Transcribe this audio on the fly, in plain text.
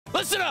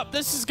Listen up.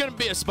 This is going to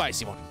be a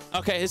spicy one.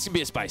 Okay, this is going to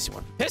be a spicy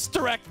one. This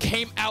Direct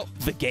came out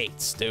the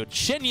gates, dude.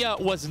 Shinya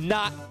was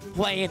not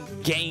playing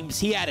games.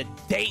 He had a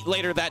date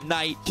later that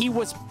night. He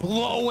was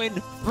blowing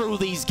through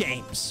these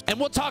games. And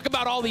we'll talk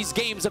about all these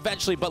games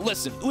eventually, but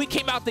listen, we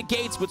came out the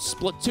gates with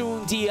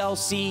Splatoon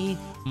DLC,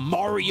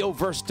 Mario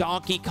vs.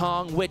 Donkey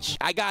Kong, which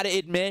I gotta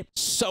admit,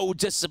 so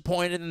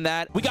disappointed in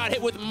that. We got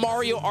hit with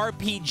Mario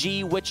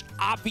RPG, which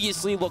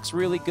obviously looks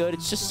really good.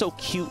 It's just so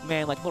cute,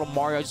 man. Like little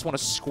Mario, I just want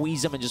to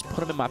squeeze him and just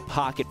put him in my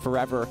pocket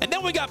forever. And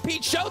then we got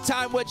Peach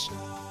Showtime, which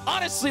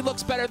honestly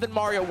looks better than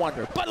Mario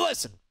Wonder. But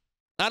listen,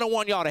 I don't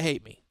want y'all to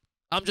hate me.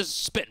 I'm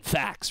just spitting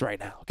facts right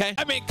now, okay?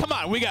 I mean, come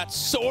on. We got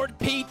Sword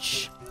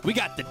Peach. We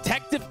got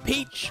Detective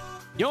Peach.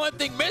 The only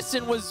thing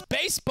missing was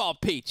Baseball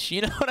Peach.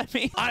 You know what I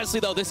mean? Honestly,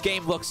 though, this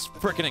game looks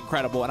freaking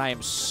incredible, and I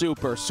am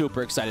super,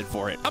 super excited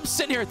for it. I'm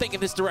sitting here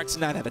thinking this Direct's a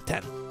 9 out of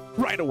 10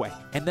 right away.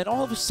 And then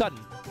all of a sudden,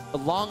 the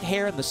long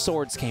hair and the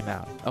swords came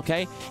out,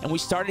 okay? And we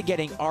started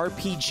getting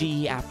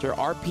RPG after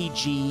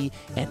RPG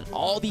and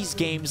all these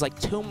games like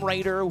Tomb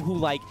Raider, who,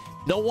 like,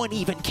 no one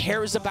even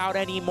cares about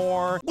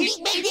anymore. We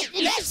made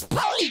it less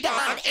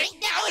polygon,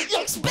 and now it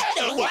looks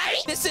better,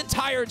 right? This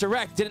entire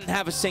Direct didn't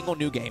have a single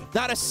new game.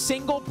 Not a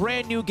single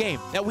brand new game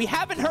that we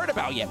haven't heard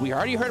about yet. We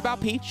already heard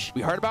about Peach.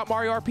 We heard about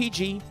Mario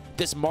RPG.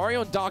 This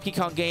Mario and Donkey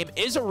Kong game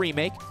is a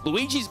remake.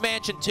 Luigi's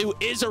Mansion 2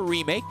 is a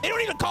remake. They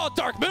don't even call it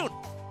Dark Moon.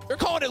 They're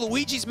calling it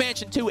Luigi's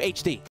Mansion 2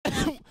 HD.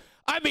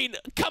 I mean,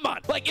 come on.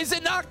 Like, is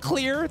it not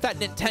clear that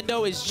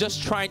Nintendo is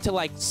just trying to,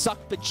 like,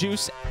 suck the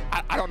juice?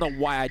 I don't know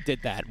why I did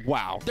that.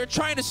 Wow. They're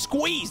trying to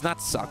squeeze,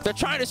 not suck. They're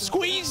trying to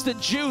squeeze the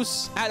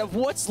juice out of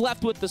what's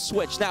left with the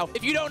Switch. Now,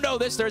 if you don't know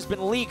this, there's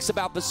been leaks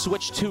about the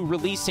Switch 2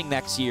 releasing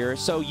next year,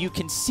 so you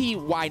can see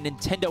why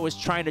Nintendo is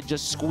trying to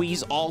just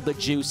squeeze all the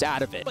juice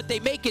out of it. But they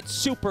make it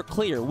super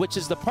clear, which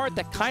is the part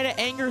that kind of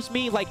angers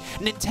me. Like,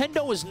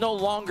 Nintendo is no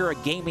longer a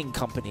gaming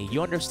company.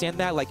 You understand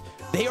that? Like,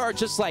 they are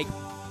just, like,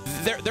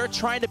 they're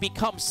trying to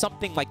become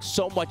something like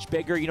so much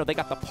bigger. You know, they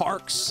got the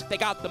parks, they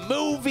got the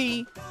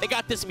movie, they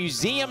got this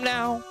museum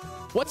now.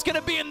 What's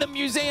gonna be in the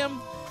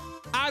museum?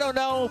 I don't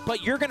know,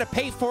 but you're gonna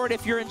pay for it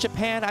if you're in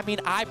Japan. I mean,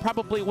 I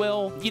probably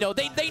will. You know,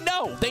 they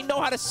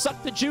know how to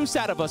suck the juice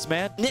out of us,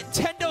 man.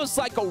 Nintendo's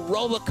like a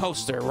roller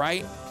coaster,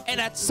 right? And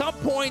at some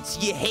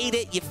points, you hate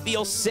it, you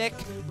feel sick,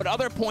 but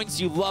other points,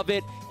 you love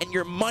it, and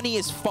your money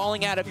is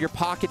falling out of your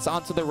pockets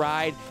onto the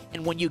ride,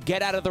 and when you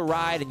get out of the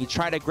ride and you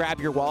try to grab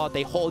your wallet,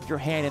 they hold your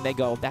hand and they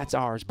go, "That's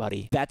ours,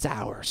 buddy. That's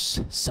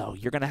ours. So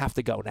you're gonna have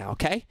to go now,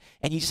 okay?"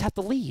 And you just have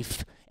to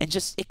leave and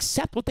just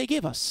accept what they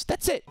give us.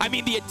 That's it. I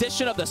mean, the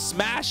addition of the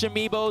Smash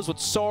Amiibos with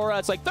Sora,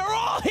 it's like, they're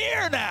all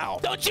here now.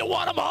 Don't you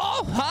want them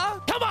all? Huh?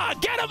 Come on,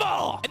 get them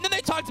all. And then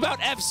they talked about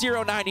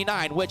F-Zero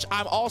 99, which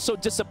I'm also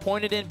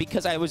disappointed in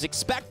because I was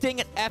expecting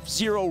an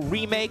F-Zero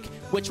remake,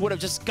 which would have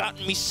just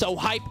gotten me so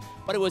hype.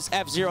 But it was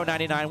F-Zero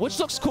 99, which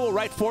looks cool,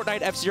 right?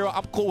 Fortnite F-Zero,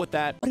 I'm cool with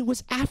that. But it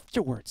was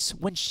afterwards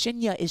when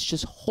Shinya is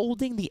just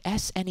holding the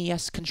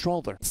SNES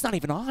controller. It's not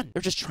even on.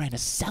 They're just trying to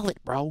sell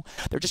it, bro.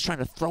 They're just trying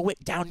to throw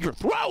it down your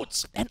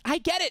throats. And I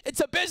get it.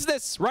 It's a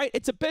business, right?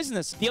 It's a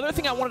business. The other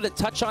thing I wanted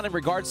to touch on in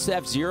regards to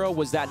F-Zero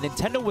was that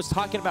Nintendo was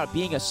talking about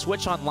being a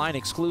Switch Online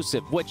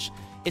exclusive, which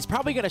is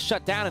probably going to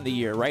shut down in the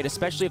year, right?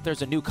 Especially if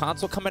there's a new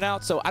console coming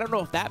out. So I don't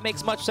know if that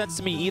makes much sense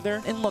to me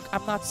either. And look,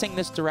 I'm not saying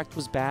this Direct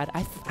was bad.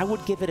 I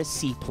would give it a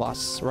C+,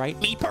 right?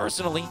 Me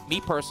personally.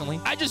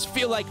 I just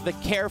feel like the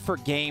care for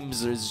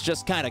games is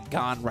just kind of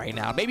gone right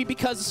now. Maybe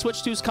because the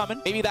Switch 2 is coming.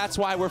 Maybe that's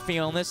why we're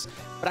feeling this.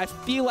 But I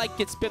feel like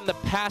it's been the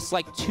past,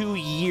 like, 2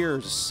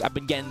 years I've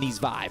been getting these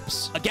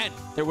vibes. Again,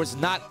 there was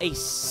not a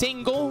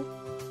single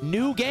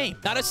new game.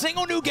 Not a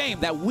single new game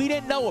that we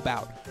didn't know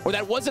about or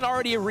that wasn't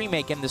already a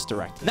remake in this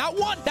Direct. Not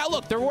one. Now,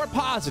 look, there were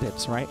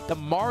positives, right? The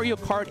Mario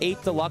Kart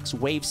 8 Deluxe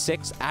Wave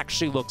 6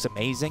 actually looks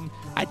amazing.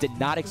 I did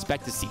not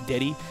expect to see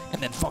Diddy,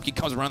 and then fucking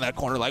comes around that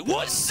corner like,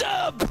 "What's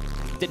up?"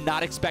 Did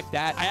not expect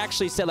that. I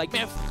actually said, like,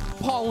 man,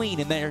 Pauline,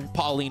 and there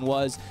Pauline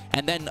was,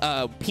 and then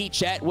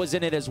Peachette was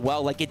in it as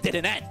well. Like, it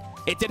didn't end.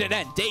 It didn't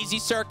end. Daisy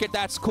Circuit,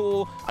 that's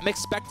cool. I'm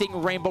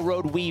expecting Rainbow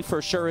Road Wii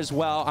for sure as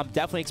well. I'm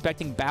definitely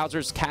expecting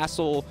Bowser's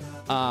Castle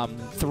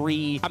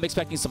 3. I'm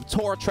expecting some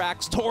tour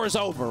tracks. Tour's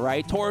over,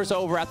 right? Tour's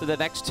over after the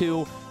next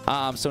two.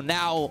 So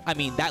now, I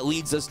mean, that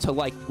leads us to,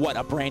 like, what,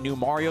 a brand new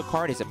Mario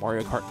Kart? Is it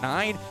Mario Kart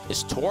 9?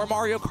 Is Tour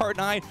Mario Kart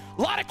 9?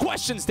 A lot of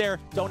questions there.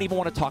 Don't even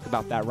want to talk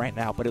about that right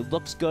now, but it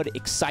looks good.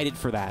 Excited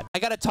for that. I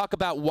got to talk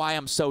about why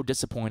I'm so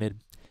disappointed.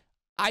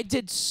 I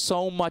did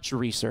so much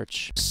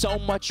research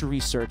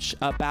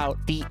about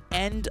the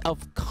end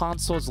of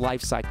consoles'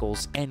 life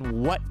cycles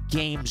and what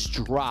games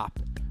drop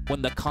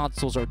when the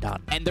consoles are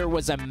done. And there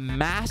was a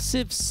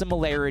massive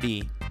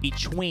similarity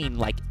between,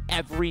 like,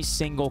 every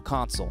single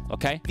console,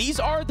 okay? These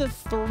are the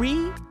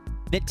 3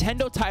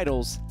 Nintendo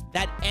titles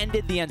that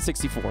ended the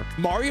N64.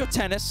 Mario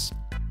Tennis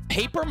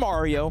Paper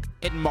Mario,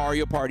 and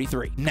Mario Party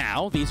 3.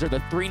 Now, these are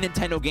the 3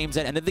 Nintendo games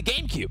that ended the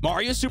GameCube.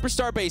 Mario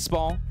Superstar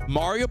Baseball,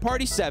 Mario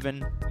Party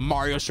 7,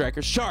 Mario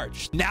Strikers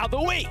Charged. Now the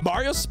Wii.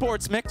 Mario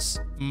Sports Mix,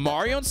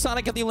 Mario and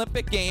Sonic at the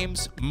Olympic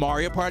Games,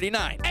 Mario Party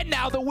 9. And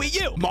now the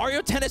Wii U.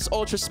 Mario Tennis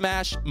Ultra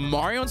Smash,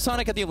 Mario and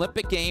Sonic at the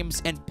Olympic Games,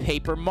 and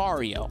Paper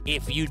Mario.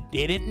 If you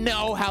didn't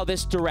know how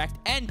this Direct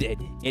ended,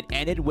 it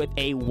ended with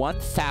a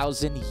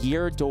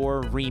 1,000-year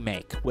door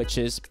remake, which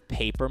is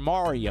Paper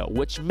Mario,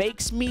 which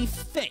makes me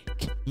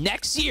think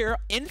next year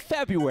in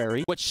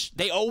February, which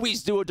they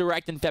always do a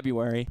Direct in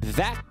February,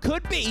 that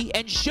could be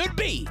and should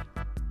be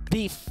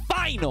the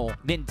final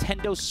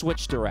Nintendo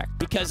Switch Direct.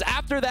 Because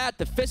after that,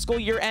 the fiscal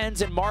year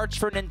ends in March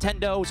for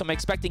Nintendo, so I'm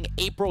expecting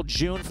April,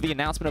 June for the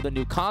announcement of the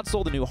new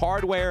console, the new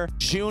hardware.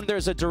 June,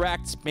 there's a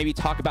Direct, maybe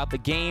talk about the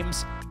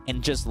games,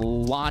 and just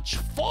launch,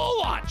 full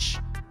launch,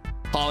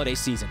 holiday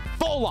season,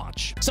 full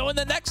launch. So in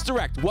the next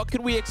Direct, what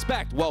can we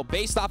expect? Well,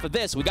 based off of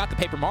this, we got the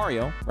Paper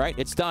Mario, right?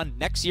 It's done.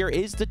 Next year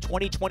is the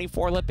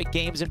 2024 Olympic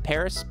Games in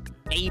Paris.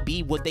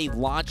 Maybe would they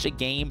launch a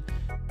game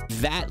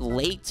that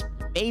late?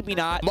 Maybe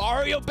not.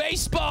 Mario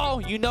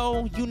Baseball, you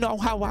know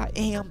how I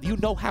am. You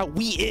know how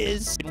we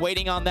is. Been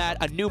waiting on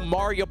that. A new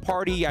Mario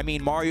Party. I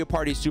mean, Mario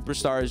Party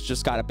Superstars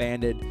just got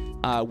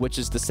abandoned, which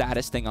is the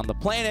saddest thing on the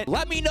planet.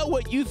 Let me know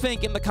what you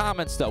think in the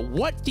comments, though.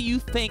 What do you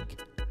think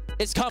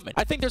is coming?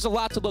 I think there's a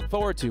lot to look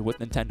forward to with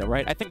Nintendo,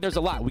 right? I think there's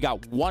a lot. We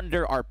got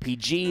Wonder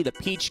RPG, the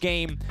Peach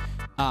game,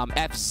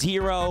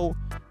 F-Zero,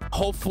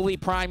 hopefully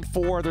Prime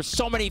 4. There's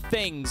so many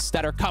things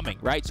that are coming,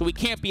 right? So we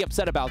can't be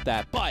upset about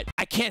that, but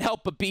I can't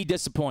help but be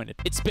disappointed.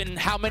 It's been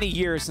how many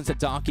years since a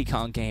Donkey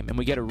Kong game, and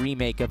we get a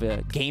remake of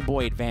a Game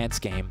Boy Advance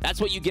game?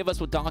 That's what you give us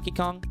with Donkey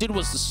Kong? Dude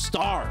was the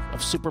star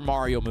of Super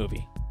Mario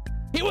movie.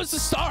 He was the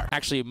star.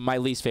 Actually, my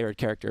least favorite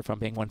character, if I'm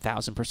being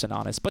 1,000%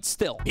 honest. But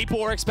still, people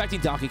were expecting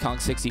Donkey Kong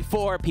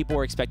 64. People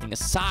were expecting a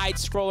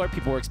side-scroller.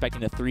 People were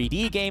expecting a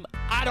 3D game.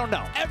 I don't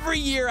know. Every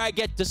year, I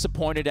get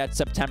disappointed at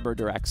September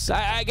Directs.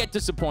 I get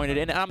disappointed,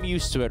 and I'm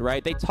used to it,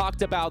 right? They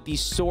talked about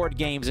these sword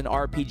games and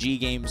RPG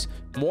games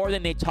more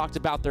than they talked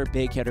about their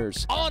big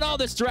hitters. All in all,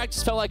 this Direct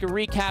just felt like a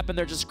recap, and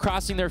they're just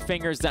crossing their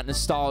fingers that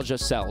nostalgia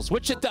sells,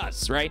 which it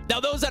does, right? Now,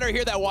 those that are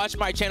here that watch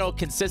my channel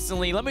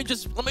consistently, let me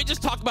just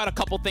talk about a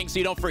couple things so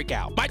you don't freak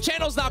out. My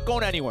channel's not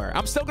going anywhere.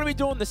 I'm still going to be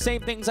doing the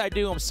same things I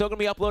do. I'm still going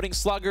to be uploading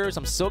Sluggers.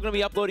 I'm still going to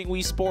be uploading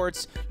Wii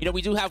Sports. You know,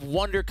 we do have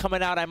Wonder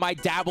coming out. I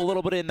might dabble a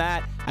little bit in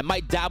that. I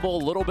might dabble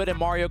a little bit in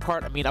Mario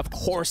Kart. I mean, of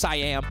course I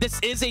am. This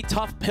is a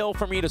tough pill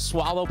for me to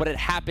swallow, but it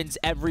happens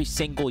every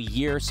single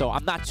year, so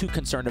I'm not too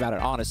concerned about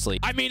it, honestly.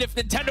 I mean, if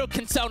Nintendo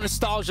can sell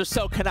nostalgia,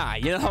 so can I.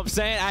 You know what I'm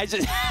saying?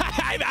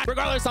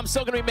 Regardless, I'm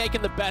still going to be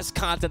making the best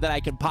content that I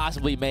can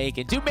possibly make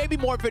and do maybe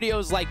more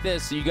videos like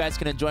this so you guys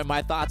can enjoy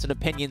my thoughts and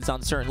opinions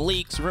on certain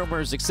leaks,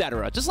 rumors,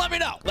 etc. Just let me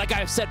know. Like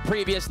I've said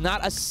previous,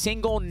 not a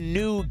single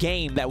new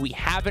game that we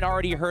haven't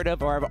already heard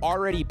of or have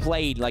already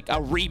played, like a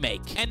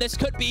remake. And this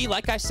could be,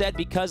 like I said,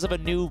 because of a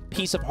new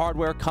piece of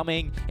hardware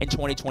coming in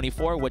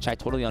 2024, which I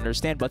totally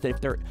understand. But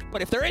if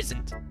there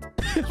isn't,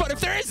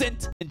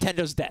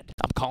 Nintendo's dead.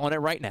 I'm calling it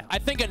right now. I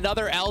think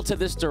another L to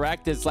this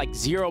Direct is like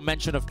zero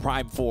mention of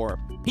Prime 4.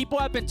 People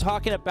have been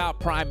talking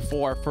about Prime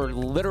 4 for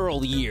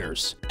literal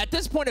years. At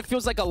this point, it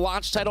feels like a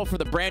launch title for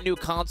the brand new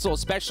console,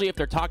 especially if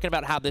they're talking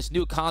about how this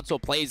new console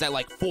plays at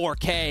like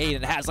 4K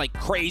and it has like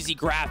crazy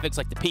graphics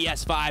like the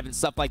PS5 and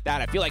stuff like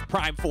that. I feel like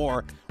Prime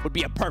 4 would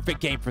be a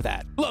perfect game for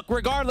that. Look,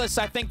 regardless,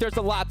 I think there's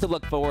a lot to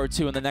look forward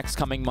to in the next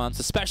coming months,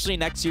 especially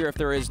next year if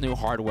there is new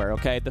hardware,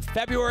 okay? The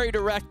February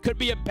Direct could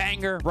be a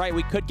banger, right?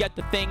 We could get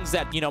the things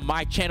that, you know,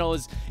 my channel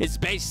is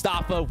based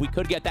off of. We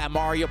could get that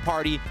Mario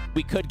Party.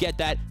 We could get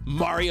that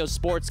Mario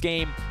Sports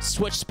game.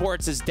 Switch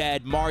Sports is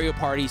dead. Mario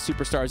Party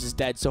Superstars is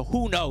dead. So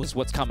who knows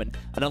what's coming?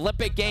 An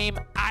Olympic game?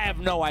 I have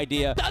no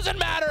idea. Doesn't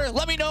matter.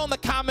 Let me know in the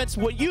comments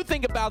what you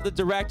think about the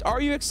Direct.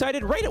 Are you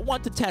excited? Rate it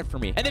 1 to 10 for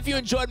me. And if you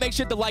enjoyed, make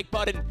sure to hit the like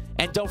button.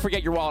 And don't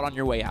forget your wallet on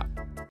your way out.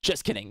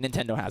 Just kidding.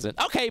 Nintendo has it.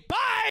 Okay, bye!